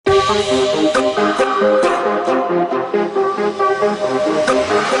Hello,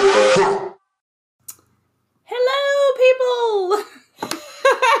 people!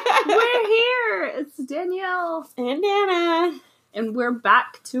 We're here! It's Danielle. And Anna. And we're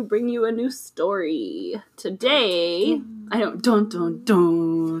back to bring you a new story. Today, Today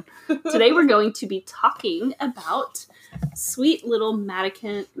we're going to be talking about sweet little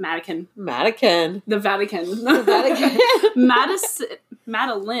Madeleine. The Vatican.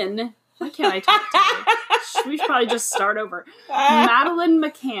 Madeleine. Why can't I talk today? We should probably just start over. Madeleine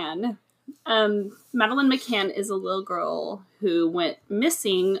McCann. Madeleine McCann is a little girl who went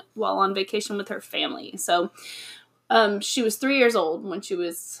missing while on vacation with her family. So, she was 3 years old when she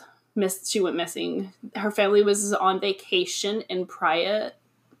went missing. Her family was on vacation in Praia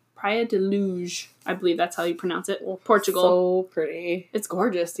de Luz. I believe that's how you pronounce it. Portugal. So pretty. It's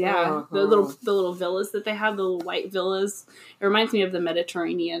gorgeous, yeah. Uh-huh. The little villas that they have, the little white villas. It reminds me of the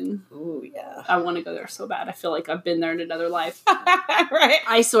Mediterranean. Ooh, yeah. I want to go there so bad. I feel like I've been there in another life. Right.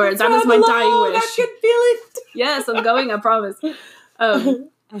 I swear, that is my dying wish. I can feel it. Yes, I'm going, I promise.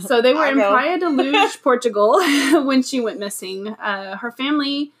 So they were in Praia de Luz, Portugal, when she went missing. Her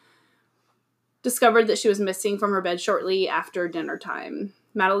family discovered that she was missing from her bed shortly after dinner time.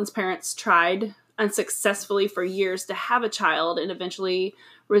 Madeleine's parents tried unsuccessfully for years to have a child and eventually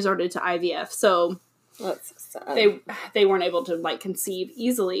resorted to IVF. So that's sad. They weren't able to conceive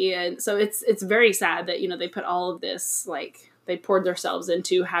easily, and so it's very sad that they put all of this they poured themselves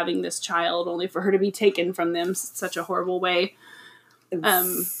into having this child only for her to be taken from them such a horrible way.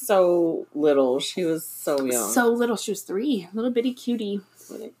 So little. She was so young. So little. She was 3. Little bitty cutie.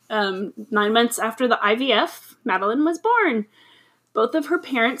 9 months after the IVF, Madeleine was born. Both of her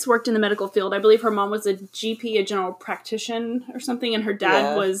parents worked in the medical field. I believe her mom was a GP, a general practitioner or something, and her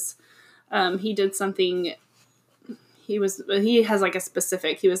dad was, he did something, he was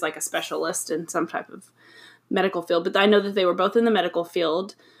a specialist in some type of medical field. But I know that they were both in the medical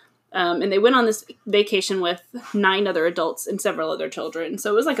field. And they went on this vacation with 9 other adults and several other children.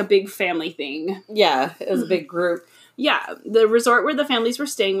 So it was like a big family thing. Yeah, it was a big group. Yeah, the resort where the families were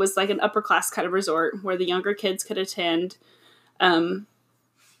staying was like an upper class kind of resort where the younger kids could attend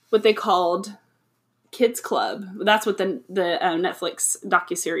what they called Kids Club. That's what the Netflix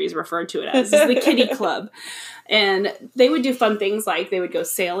docuseries referred to it as, is the Kiddie Club. And they would do fun things like they would go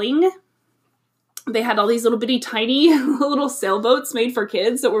sailing. They had all these little bitty tiny little sailboats made for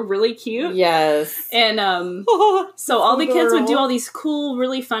kids that were really cute. Yes. And so all the kids would do all these cool,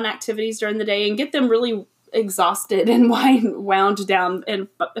 really fun activities during the day and get them really exhausted and wound down. And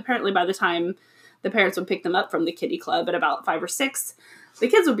apparently by the time the parents would pick them up from the kiddie club at about 5 or 6, the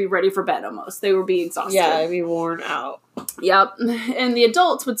kids would be ready for bed almost. They would be exhausted. Yeah, they'd be worn out. Yep. And the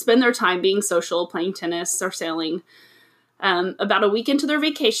adults would spend their time being social, playing tennis or sailing. About a week into their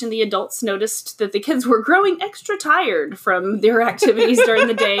vacation, the adults noticed that the kids were growing extra tired from their activities during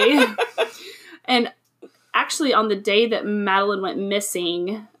the day. And actually, on the day that Madeleine went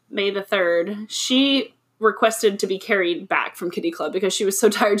missing, May the 3rd, she requested to be carried back from Kiddie Club because she was so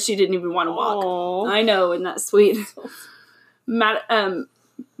tired she didn't even want to walk. Aww. I know, isn't that sweet?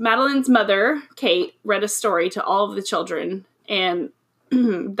 Madeleine's mother, Kate, read a story to all of the children, and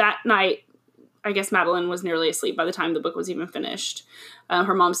that night, I guess Madeleine was nearly asleep by the time the book was even finished.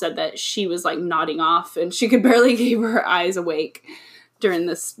 Her mom said that she was nodding off and she could barely keep her eyes awake during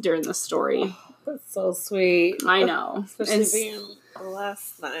the story. Oh, that's so sweet. I know. Especially being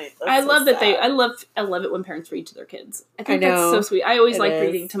last night. That's I love so that sad. I love it when parents read to their kids. I think I know. that's so sweet. I always like is.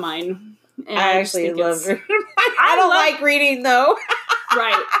 reading to mine. And I actually love it. I don't like reading though.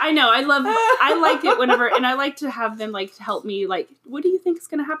 Right. I know. I like it whenever, and I like to have them help me, what do you think is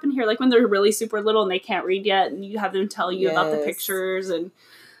going to happen here? When they're really super little and they can't read yet, and you have them tell you about the pictures, and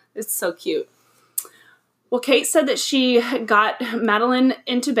it's so cute. Well, Kate said that she got Madeleine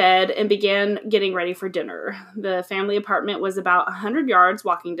into bed and began getting ready for dinner. The family apartment was about 100 yards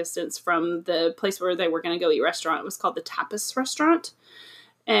walking distance from the place where they were going to go eat restaurant. It was called the Tapas Restaurant.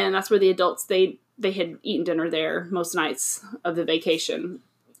 And that's where the adults, they had eaten dinner there most nights of the vacation.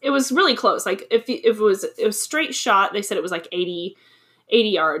 It was really close. If it was straight shot, they said it was 80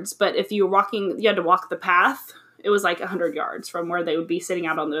 yards. But if you were walking, you had to walk the path. It was 100 yards from where they would be sitting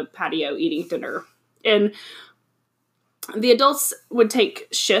out on the patio eating dinner. And the adults would take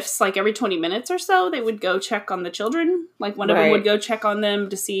shifts, every 20 minutes or so. They would go check on the children. One of them would go check on them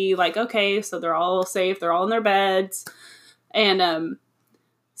to see, okay, so they're all safe. They're all in their beds. And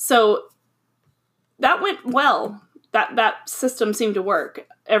so that went well. That system seemed to work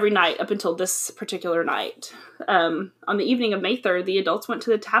every night up until this particular night. On the evening of May 3rd, the adults went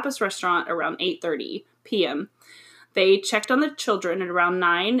to the Tapas Restaurant around 8:30 p.m. They checked on the children at around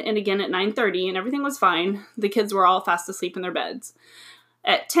 9 and again at 9:30, and everything was fine. The kids were all fast asleep in their beds.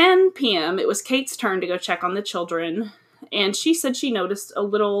 At 10 p.m., it was Kate's turn to go check on the children, and she said she noticed a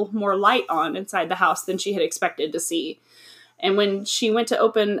little more light on inside the house than she had expected to see. And when she went to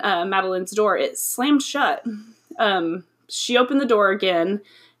open Madeleine's door, it slammed shut. She opened the door again,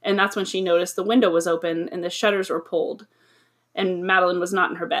 and that's when she noticed the window was open and the shutters were pulled, and Madeleine was not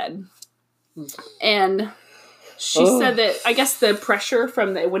in her bed. And she said that, I guess the pressure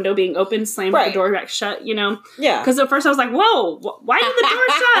from the window being open slammed the door back shut, you know? Yeah. Because at first I was like, whoa, why did the door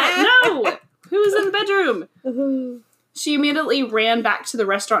shut? No! Who's in the bedroom? She immediately ran back to the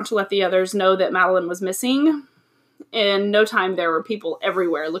restaurant to let the others know that Madeleine was missing. In no time, there were people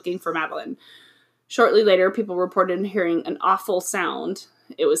everywhere looking for Madeleine. Shortly later, people reported hearing an awful sound.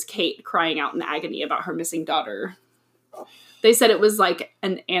 It was Kate crying out in agony about her missing daughter. They said it was like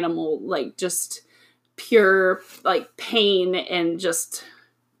an animal, like just pure like pain and just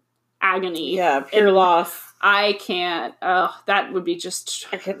agony. Yeah, pure loss. I can't. That would be just.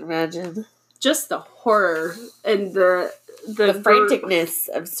 I can't imagine. Just the horror and the franticness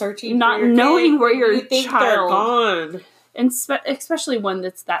of searching, not for your knowing kid. where your You think child. They're gone. And especially one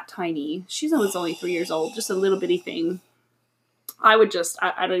that's that tiny. She was only 3 years old, just a little bitty thing. I would just.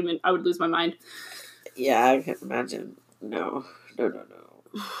 I would lose my mind. Yeah, I can't imagine. No.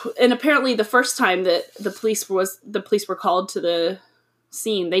 And apparently, the first time that the police were called to the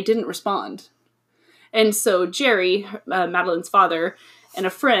scene, they didn't respond. And so Jerry, Madeleine's father, and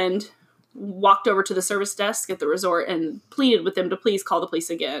a friend walked over to the service desk at the resort and pleaded with them to please call the police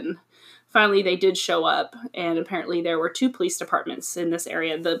again. Finally, they did show up, and apparently there were 2 police departments in this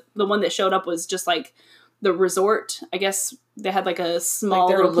area. The one that showed up was just like the resort. I guess they had like a small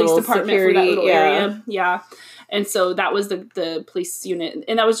little police department security, for that little area. Yeah. And so that was the police unit.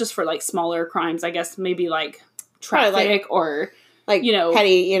 And that was just for like smaller crimes, I guess maybe like traffic or like,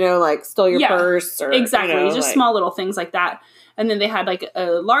 petty, like stole your purse or exactly. Just like, small little things like that. And then they had like a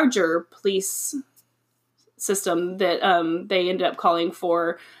larger police system that they ended up calling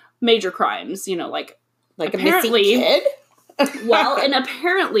for major crimes, like a missing kid. Well, and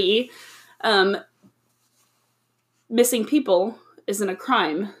apparently missing people isn't a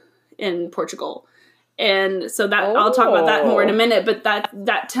crime in Portugal. And so that I'll talk about that more in a minute, but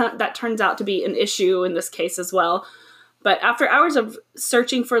that turns out to be an issue in this case as well. But after hours of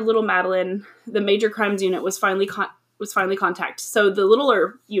searching for little Madeleine, the major crimes unit was finally contacted. So the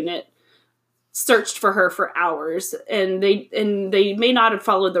littler unit searched for her for hours, and they may not have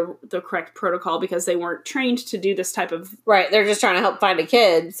followed the correct protocol because they weren't trained to do this type of they're just trying to help find a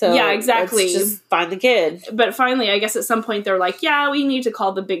kid. So yeah, exactly. Let's just find the kid. But finally, I guess at some point they're like, yeah, we need to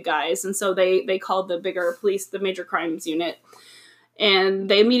call the big guys, and so they called the bigger police, the major crimes unit, and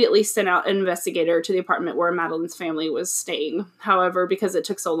they immediately sent out an investigator to the apartment where Madeleine's family was staying. However, because it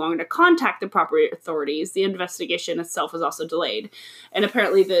took so long to contact the proper authorities, the investigation itself was also delayed. And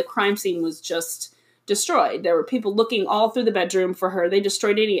apparently the crime scene was just destroyed. There were people looking all through the bedroom for her. They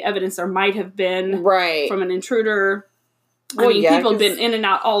destroyed any evidence there might have been from an intruder. People had been in and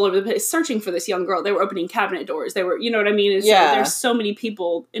out all over the place searching for this young girl. They were opening cabinet doors. They were, you know what I mean? And so there's so many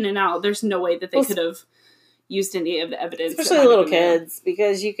people in and out. There's no way that they could have used any of the evidence. Especially little kids,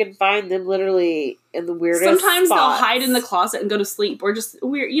 because you can find them literally in the weirdest Sometimes spots. They'll hide in the closet and go to sleep, or just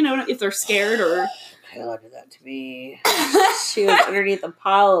weird, if they're scared or... Kayla did that to me. She was underneath a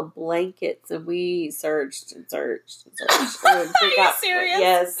pile of blankets, and we searched and searched and searched. Are you serious?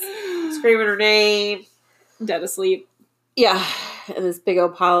 Yes. Screaming her name. Dead asleep. Yeah. And this big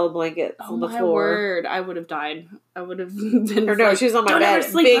old pile of blankets on the floor. Oh, my word. I would have died. I would have been... Or no, she was on my bed.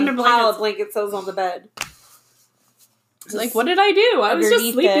 Big pile of blankets. I was on the bed. Like, what did I do? I was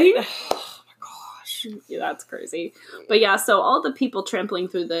just sleeping. Oh my gosh. Yeah, that's crazy. But yeah, so all the people trampling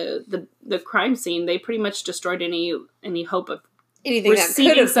through the crime scene, they pretty much destroyed any hope of anything that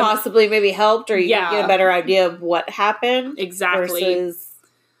could have possibly maybe helped, or you could get a better idea of what happened. Exactly. Versus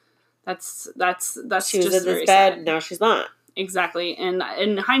that's she was just in this bed, now she's not. Exactly. And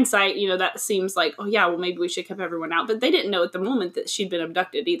in hindsight, that seems like, oh yeah, well maybe we should keep everyone out. But they didn't know at the moment that she'd been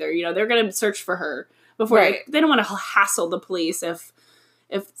abducted either. They're going to search for her. Before they don't want to hassle the police if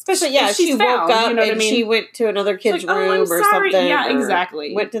especially if she woke up and she went to another kid's room or something. Yeah,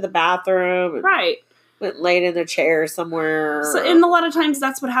 exactly. Went to the bathroom. Right. Went laid in the chair somewhere. So, and a lot of times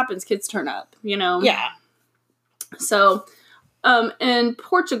that's what happens. Kids turn up, Yeah. So, in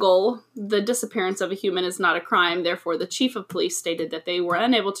Portugal, the disappearance of a human is not a crime. Therefore, the chief of police stated that they were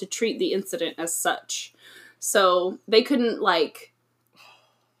unable to treat the incident as such. So they couldn't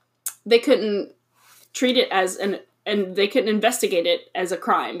treat it as and they couldn't investigate it as a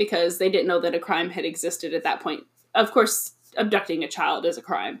crime because they didn't know that a crime had existed at that point of course, abducting a child is a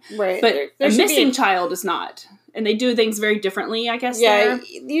crime. Right. But There a should be missing child is not. And they do things very differently, I guess. Yeah, there.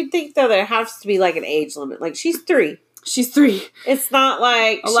 you'd think, though, there has to be, like, an age limit. Like, she's 3. She's 3. It's not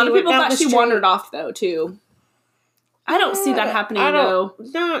like a lot of people thought she wandered off, though, too. I don't see that happening, though.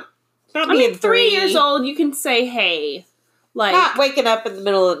 Not I being mean, 3 years old, you can say, hey. Like, not waking up in the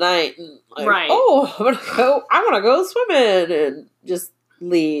middle of the night and, like, right. oh, I want to go swimming and just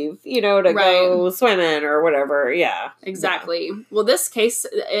leave, to go swimming or whatever. Yeah. Exactly. Yeah. Well, this case,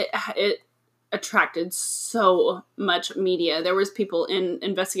 it attracted so much media. There was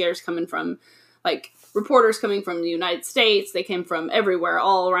investigators coming from, like, reporters coming from the United States. They came from everywhere,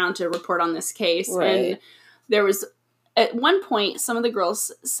 all around to report on this case. Right. And there was, at one point, some of the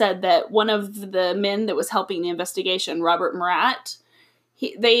girls said that one of the men that was helping the investigation, Robert Murat,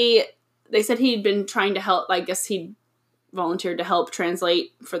 they said he'd been trying to help. I guess he'd volunteered to help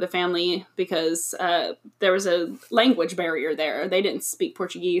translate for the family because there was a language barrier there. They didn't speak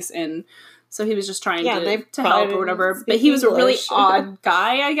Portuguese, and so he was just trying to help or whatever. But he was a really odd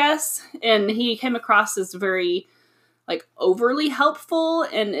guy, I guess, and he came across as very, like, overly helpful,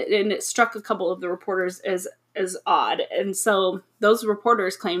 and it struck a couple of the reporters as odd. And so those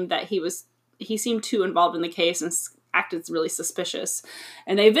reporters claimed that he seemed too involved in the case and acted really suspicious.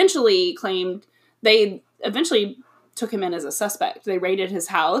 And they eventually took him in as a suspect. They raided his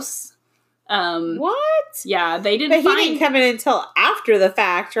house. What? Yeah, they didn't But he didn't come in until after the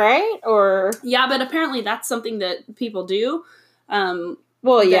fact, right? Or yeah, but apparently that's something that people do.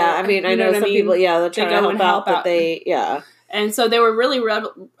 Well, yeah, I mean, I know some people, they're trying to help out, but And so they were really,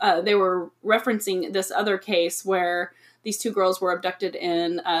 they were referencing this other case where these 2 girls were abducted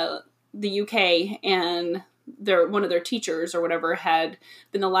in the UK, and one of their teachers or whatever had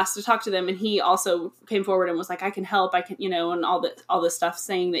been the last to talk to them, and he also came forward and was like, I can help, and all this stuff,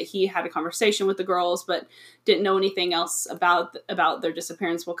 saying that he had a conversation with the girls, but didn't know anything else about their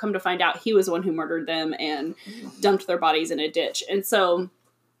disappearance. Well, come to find out, he was the one who murdered them and dumped their bodies in a ditch. And so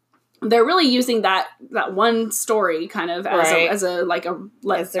they're really using that one story kind of as a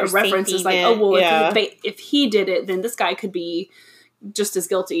reference. Is like, oh, well, if he did it, then this guy could be just as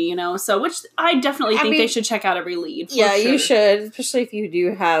guilty, So, which I definitely think they should check out every lead. Yeah, sure. You should, especially if you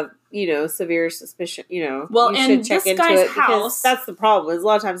do have, severe suspicion. Well, you should check into it house, that's the problem. Is a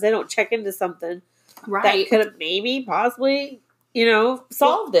lot of times they don't check into something that could have maybe, possibly,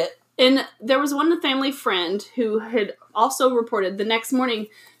 solved it. And there was one family friend who had also reported the next morning.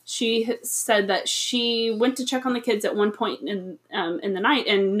 She said that she went to check on the kids at one point in the night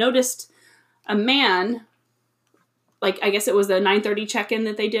and noticed a man. Like, I guess it was a 9:30 check-in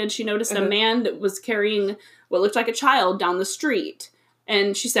that they did. She noticed a man that was carrying what looked like a child down the street.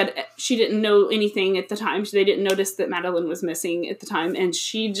 And she said she didn't know anything at the time. They didn't notice that Madeleine was missing at the time. And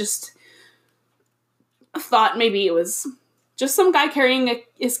she just thought maybe it was just some guy carrying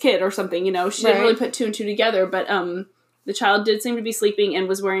his kid or something, She didn't really put 2 and 2 together. But the child did seem to be sleeping and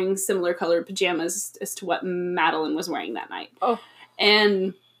was wearing similar colored pajamas as to what Madeleine was wearing that night. Oh.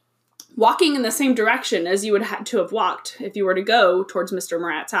 And walking in the same direction as you would have to have walked if you were to go towards Mr.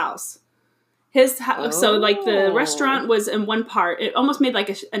 Murat's house. His house, so like the restaurant was in one part, it almost made like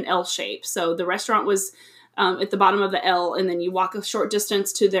an L shape. So the restaurant was at the bottom of the L, and then you walk a short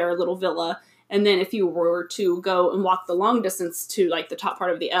distance to their little villa. And then if you were to go and walk the long distance to like the top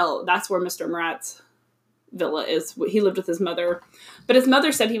part of the L, that's where Mr. Murat's villa is. He lived with his mother, but his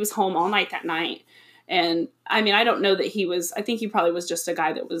mother said he was home all night that night. And I mean, I don't know that I think he probably was just a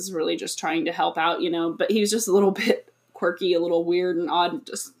guy that was really just trying to help out, but he was just a little bit quirky, a little weird and odd, and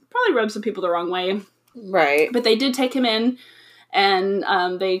just probably rubbed some people the wrong way. Right. But they did take him in,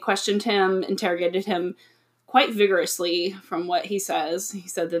 and they questioned him, interrogated him quite vigorously from what he says. He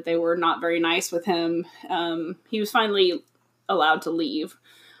said that they were not very nice with him. He was finally allowed to leave.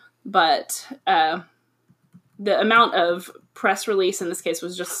 But the amount of press release in this case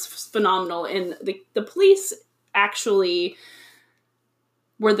was just phenomenal. And the police actually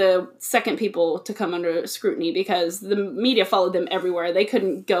were the second people to come under scrutiny because the media followed them everywhere. They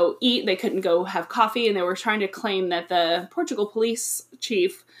couldn't go eat. They couldn't go have coffee. And they were trying to claim that the Portugal police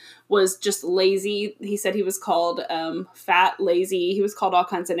chief was just lazy. He said he was called fat, lazy. He was called all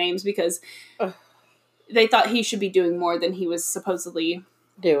kinds of names because they thought he should be doing more than he was supposedly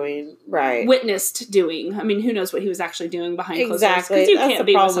doing, right? Witnessed doing. I mean, who knows what he was actually doing behind closed doors? Because you can't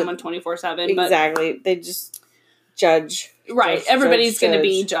be with someone 24/7. Exactly. They just judge. Right. Everybody's going to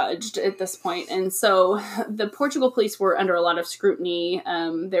be judged at this point. And so the Portugal police were under a lot of scrutiny.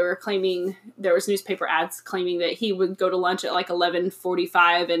 They were claiming, there was newspaper ads claiming that he would go to lunch at like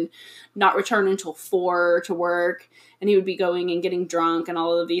 11:45 and not return until 4 to work. And he would be going and getting drunk and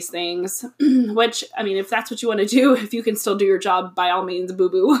all of these things. Which, I mean, if that's what you want to do, if you can still do your job, by all means,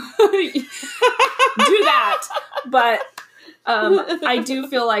 boo-boo. Do that. But I do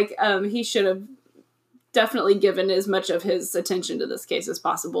feel like he should have definitely given as much of his attention to this case as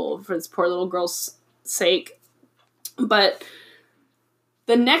possible for this poor little girl's sake. But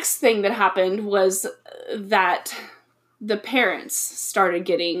the next thing that happened was that the parents started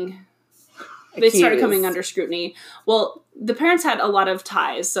getting... They started coming under scrutiny. Well, the parents had a lot of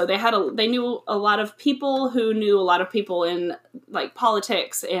ties, so they knew a lot of people who knew a lot of people in like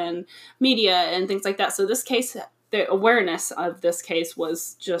politics and media and things like that. So this case, the awareness of this case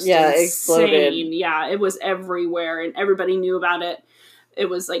was just insane. Exploded. Yeah, it was everywhere, and everybody knew about it. It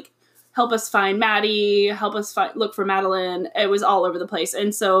was like, help us find Maddie, help us look for Madeleine. It was all over the place,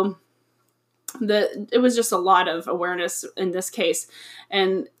 and so it was just a lot of awareness in this case.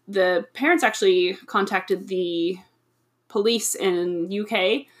 And the parents actually contacted the police in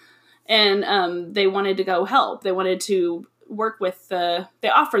UK, and they wanted to go help. They wanted to work with they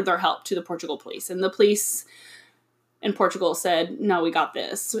offered their help to the Portugal police, and the police in Portugal said, no, we got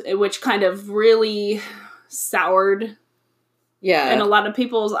this, which kind of really soured. Yeah. In a lot of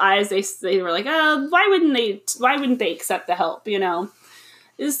people's eyes, they were like, oh, why wouldn't they accept the help, you know?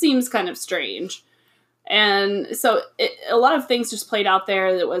 This seems kind of strange. And so a lot of things just played out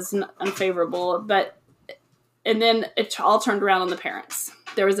there that was unfavorable. And then it all turned around on the parents.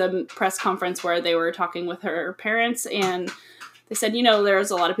 There was a press conference where they were talking with her parents, and they said, you know, there's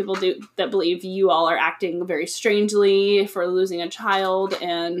a lot of people that believe you all are acting very strangely for losing a child.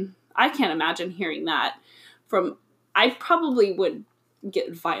 And I can't imagine hearing that I probably would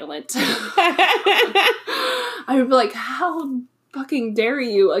get violent. I would be like, how fucking dare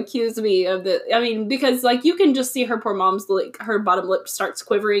you accuse me of the... I mean, because, like, you can just see her poor mom's, like, her bottom lip starts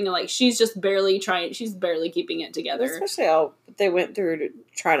quivering, and, like, she's just barely keeping it together. Especially how they went through to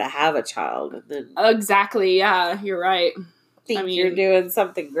try to have a child, and then... Exactly, yeah, you're right. I mean, you're doing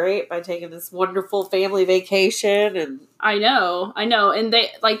something great by taking this wonderful family vacation, and... I know, and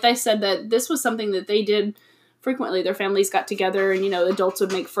they said that this was something that they did frequently. Their families got together, and, you know, adults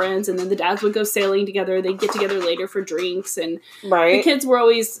would make friends, and then the dads would go sailing together. They'd get together later for drinks, and the kids were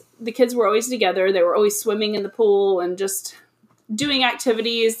always together. They were always swimming in the pool and just doing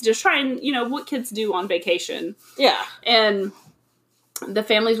activities, just trying, you know, what kids do on vacation. Yeah. And the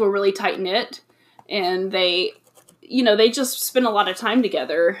families were really tight-knit, and they just spent a lot of time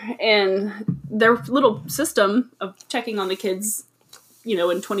together, and their little system of checking on the kids, you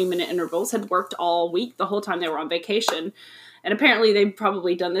know, in 20-minute intervals had worked all week, the whole time they were on vacation. And apparently they've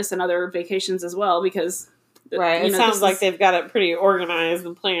probably done this in other vacations as well, because... Right, it sounds like they've got it pretty organized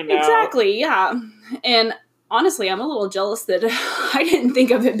and planned out. Exactly, yeah. And honestly, I'm a little jealous that I didn't think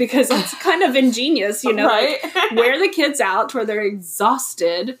of it, because it's kind of ingenious, you know? Right. Like, wear the kids out where they're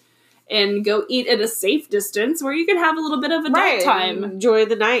exhausted, and go eat at a safe distance where you can have a little bit of adult time. Enjoy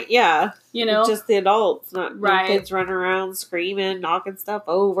the night, yeah. You know? Just the adults, not the kids running around screaming, knocking stuff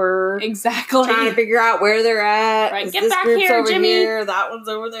over. Exactly. Trying to figure out where they're at. Right, get back here, over Jimmy. Here, that one's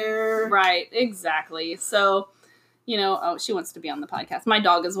over there. Right, exactly. So, you know, she wants to be on the podcast. My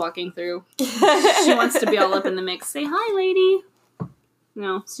dog is walking through. She wants to be all up in the mix. Say hi, lady.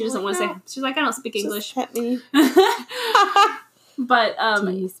 No, she doesn't want to say. She's like, I don't speak English. Pet me. But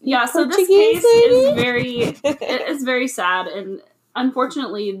yeah, so this case is very sad, and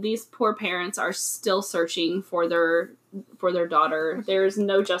unfortunately, these poor parents are still searching for their daughter. There's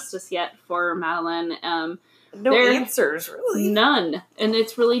no justice yet for Madeleine. No answers, really. None, and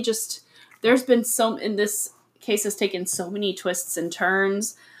it's really just there's been and this case has taken so many twists and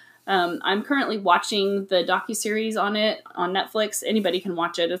turns. I'm currently watching the docuseries on it on Netflix. Anybody can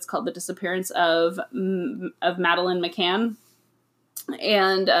watch it. It's called The Disappearance of Madeleine McCann.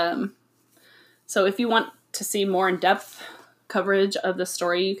 And so if you want to see more in-depth coverage of the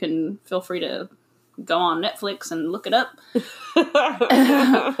story, you can feel free to go on Netflix and look it up.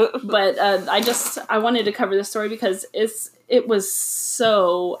 But I wanted to cover this story because it was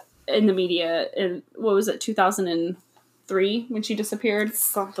so in the media in, what was it, 2003 when she disappeared?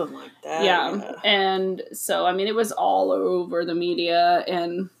 Something like that. Yeah. And so, I mean, it was all over the media.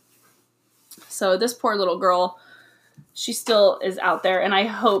 And so this poor little girl, she still is out there, and I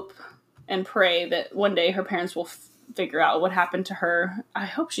hope and pray that one day her parents will figure out what happened to her. I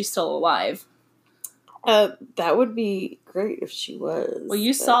hope she's still alive. That would be great if she was. Well,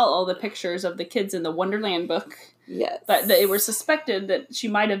 you saw all the pictures of the kids in the Wonderland book. Yes. But they were suspected that she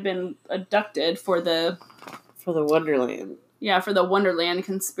might have been abducted for the Wonderland. Yeah, for the Wonderland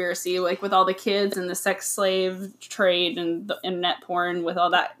conspiracy, like with all the kids and the sex slave trade and the internet porn with all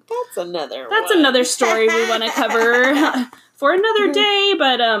that. That's another story we want to cover for another day.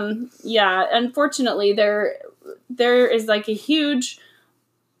 But yeah, unfortunately, there is like a huge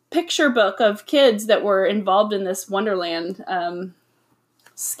picture book of kids that were involved in this Wonderland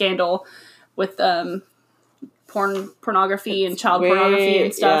scandal with pornography and child pornography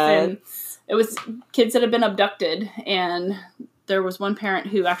and stuff, and it was kids that had been abducted, and there was one parent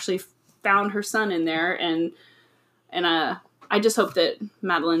who actually found her son in there, and I just hope that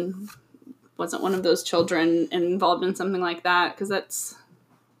Madeleine wasn't one of those children involved in something like that, because that's,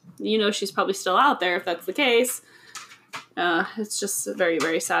 she's probably still out there if that's the case. It's just very,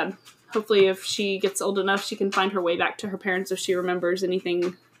 very sad. Hopefully if she gets old enough, she can find her way back to her parents if she remembers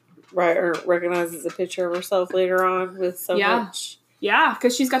anything. Right, or recognizes a picture of herself later on with so much. Yeah,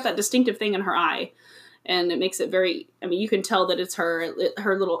 because she's got that distinctive thing in her eye, and it makes it very. I mean, you can tell that it's her.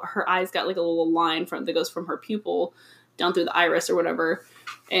 Her eye's got like a little line that goes from her pupil down through the iris or whatever,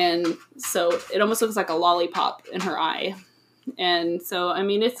 and so it almost looks like a lollipop in her eye, and so I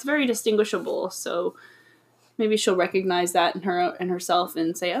mean it's very distinguishable. So maybe she'll recognize that in herself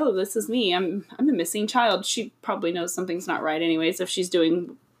and say, "Oh, this is me. I'm a missing child." She probably knows something's not right, anyways. If she's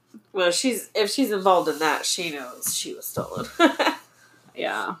doing. Well, if she's involved in that, she knows she was stolen.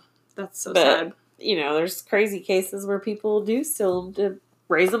 Yeah, that's so sad. There's crazy cases where people do still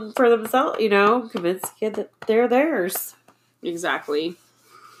raise them for themselves, convince the kid that they're theirs. Exactly.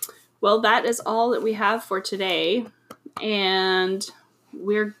 Well, that is all that we have for today. And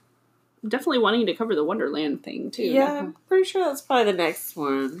we're definitely wanting to cover the Wonderland thing, too. Yeah, I'm pretty sure that's probably the next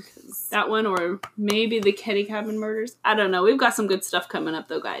one. That one, or maybe the Kitty Cabin Murders. I don't know. We've got some good stuff coming up,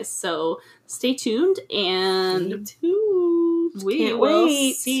 though, guys. So stay tuned, and we will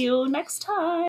see you next time.